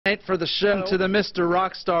Tonight for the show to the Mr.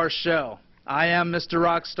 Rockstar Show. I am Mr.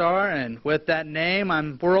 Rockstar, and with that name,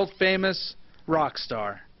 I'm world famous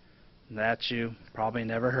Rockstar. That you probably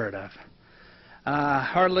never heard of.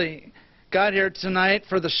 Hardly got here tonight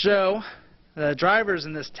for the show. The drivers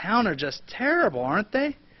in this town are just terrible, aren't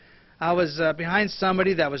they? I was behind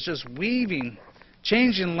somebody that was just weaving,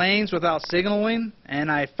 changing lanes without signaling,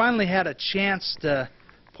 and I finally had a chance to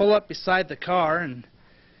pull up beside the car,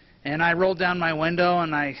 and I rolled down my window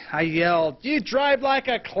and I yelled, "You drive like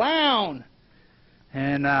a clown!"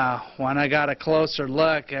 And when I got a closer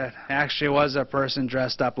look, it actually was a person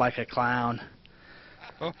dressed up like a clown.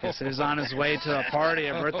 Guess he was on his way to a party,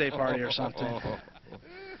 a birthday party or something.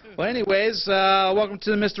 Well, anyways, welcome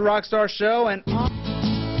to the Mr. Rockstar Show, and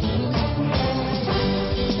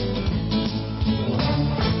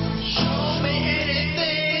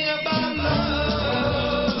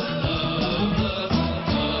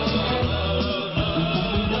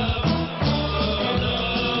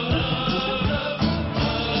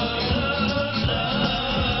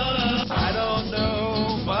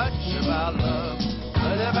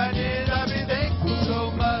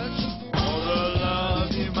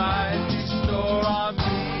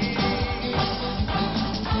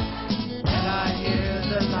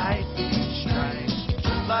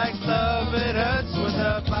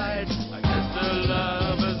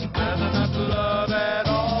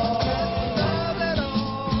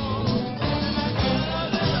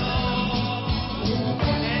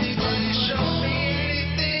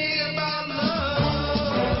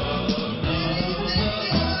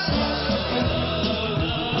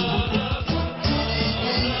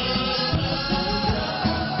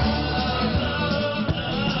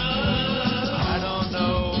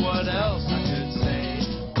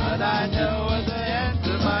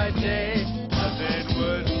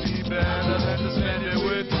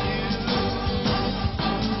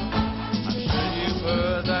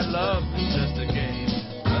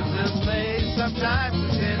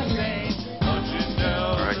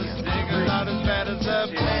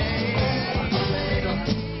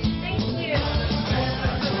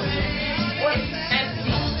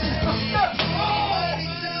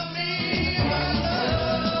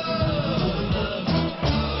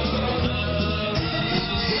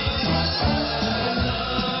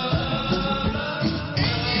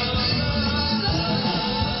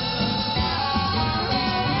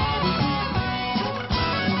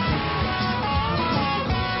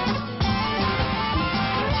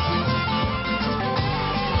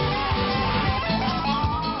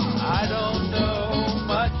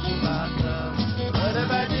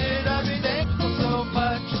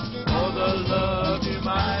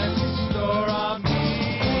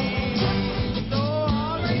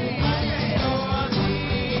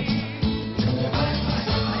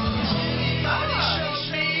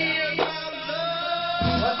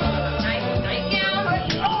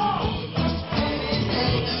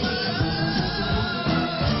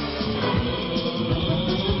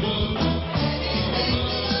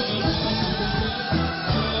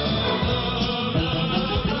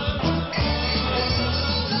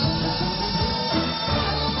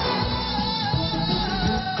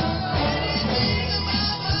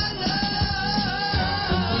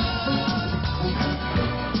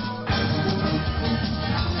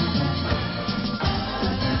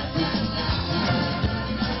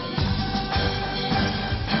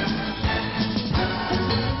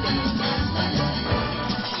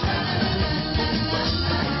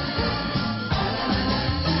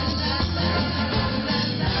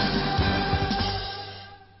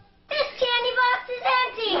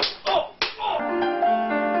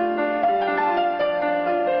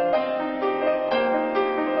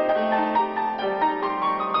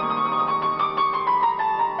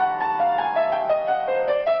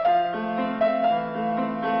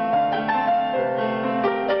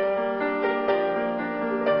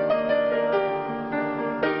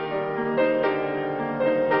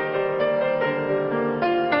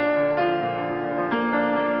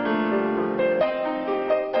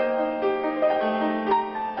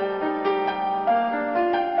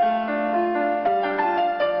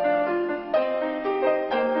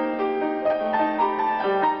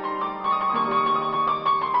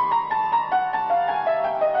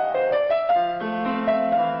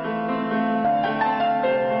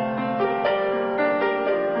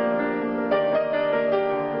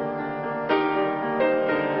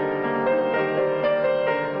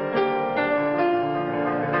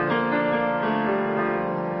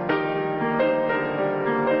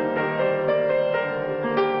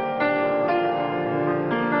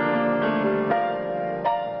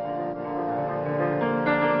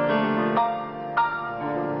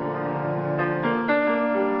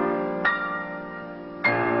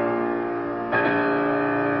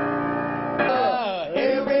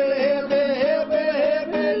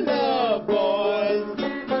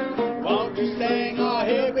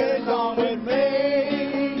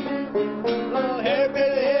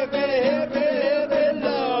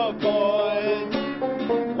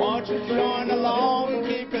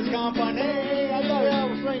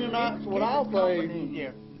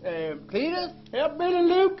here. Peter? Help Billy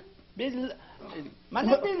Luke. My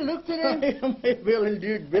name Billy Luke today. Billy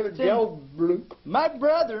Luke, Billy Joe Luke. My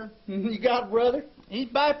brother. You got a brother? He's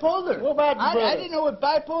bipolar. What about your brother? I didn't know what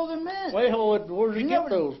bipolar meant. Well, where'd you get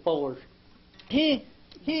those polars? He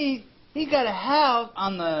got a house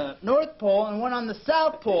on the North Pole and one on the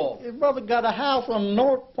South Pole. Your brother got a house on the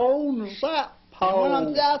North Pole and the South Pole. And one on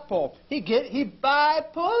the South Pole. He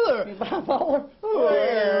bipolar. He bipolar?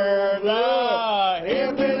 Where the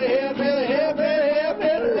hillbilly, hillbilly, hillbilly,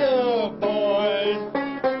 hillbilly love boys.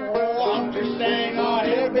 Want to sing a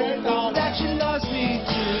hillbilly song that she loves me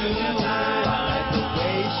too. Like the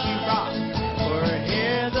way she rocks. We're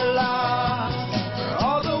here the lost. We're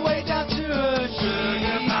all the way down to a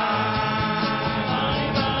sugar pie.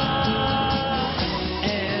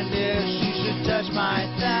 And if she should touch my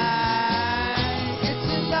thigh, it's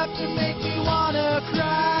enough to make me wanna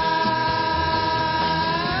cry.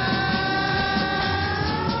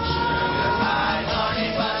 Sugar pie, honey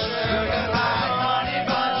bun, sugar pie, honey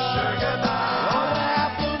bun, sugar pie. Oh, the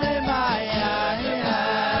apple in my eye. Sugar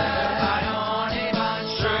pie, honey bun,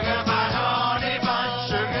 sugar pie, honey bun,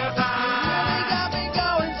 sugar pie. You really got me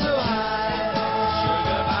going so high.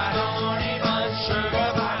 Sugar pie, honey bun, sugar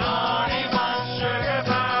pie, honey bun, sugar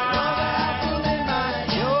pie.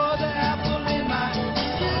 You're the apple in my,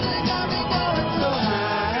 you really got me going so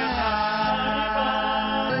high.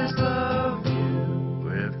 Always love you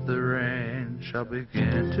if the rain shall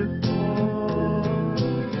begin to pour,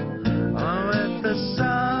 or if the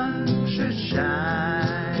sun should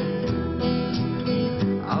shine.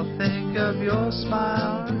 I'll think of your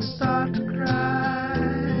smile and start to cry.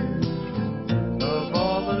 Of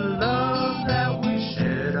all the love that we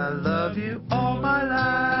shared, I love you all my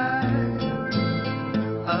life.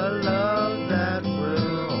 A love that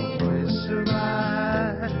will always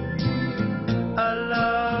survive. A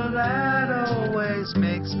love that always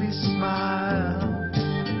makes me smile.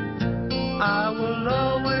 I will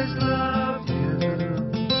always love you.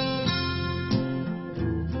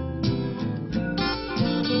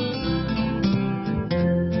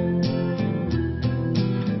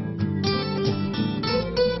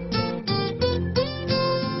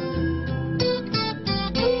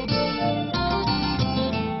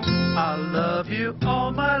 I'll love you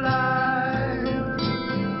all my life.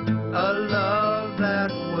 A love that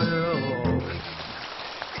will.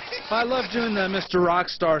 I love doing the Mr.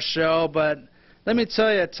 Rockstar show, but let me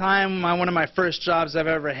tell you a time, one of my first jobs I've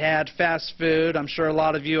ever had, fast food. I'm sure a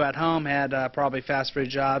lot of you at home had probably fast food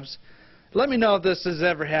jobs. Let me know if this has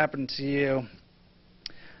ever happened to you.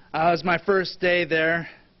 It was my first day there,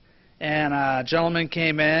 and a gentleman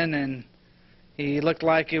came in, and he looked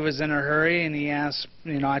like he was in a hurry, and he asked,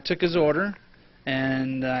 I took his order,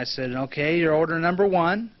 and I said, okay, your order number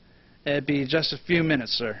 1. It'd be just a few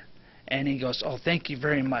minutes, sir. And he goes, oh, thank you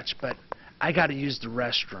very much, but I got to use the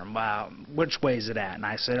restroom. Which way is it at? And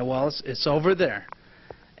I said, well, it's over there.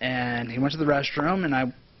 And he went to the restroom, and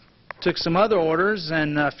I took some other orders,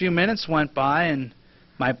 and a few minutes went by, and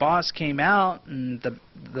my boss came out, and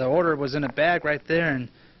the order was in a bag right there, and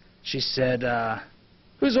she said,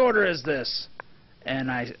 whose order is this?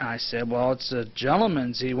 And I said, well, it's a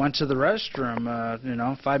gentleman's. He went to the restroom,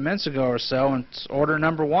 5 minutes ago or so, and it's order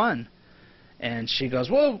number 1. And she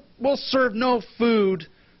goes, well, we'll serve no food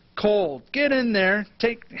cold. Get in there.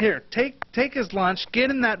 Take his lunch,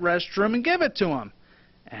 get in that restroom, and give it to him.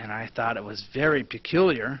 And I thought it was very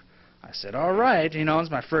peculiar. I said, all right,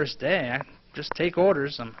 it's my first day. I just take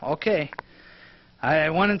orders. I'm okay.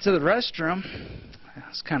 I went into the restroom. I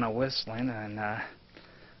was kind of whistling, and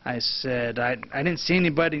I said, I didn't see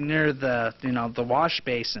anybody near the wash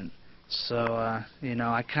basin. So, I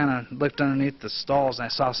kind of looked underneath the stalls, and I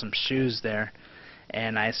saw some shoes there.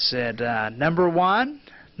 And I said, number one?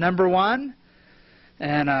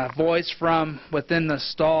 And a voice from within the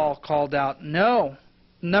stall called out, no,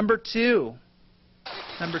 number 2.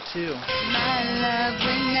 Number 2. My love,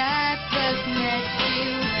 when I first met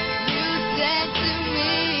you, you said to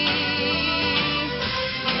me,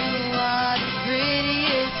 you are the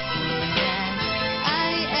prettiest man I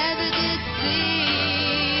ever did see.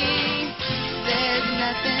 There's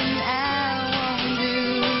nothing I won't do.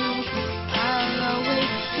 I'll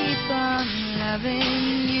always keep on loving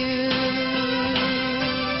you.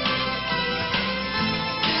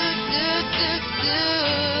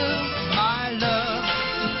 My love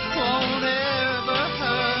won't ever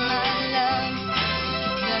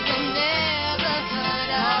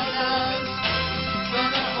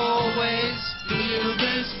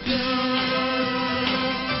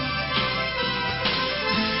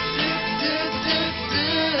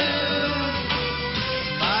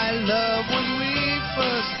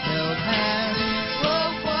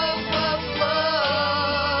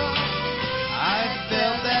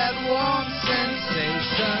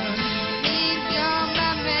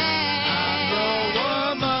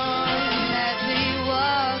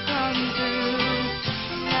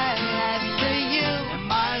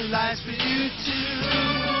too.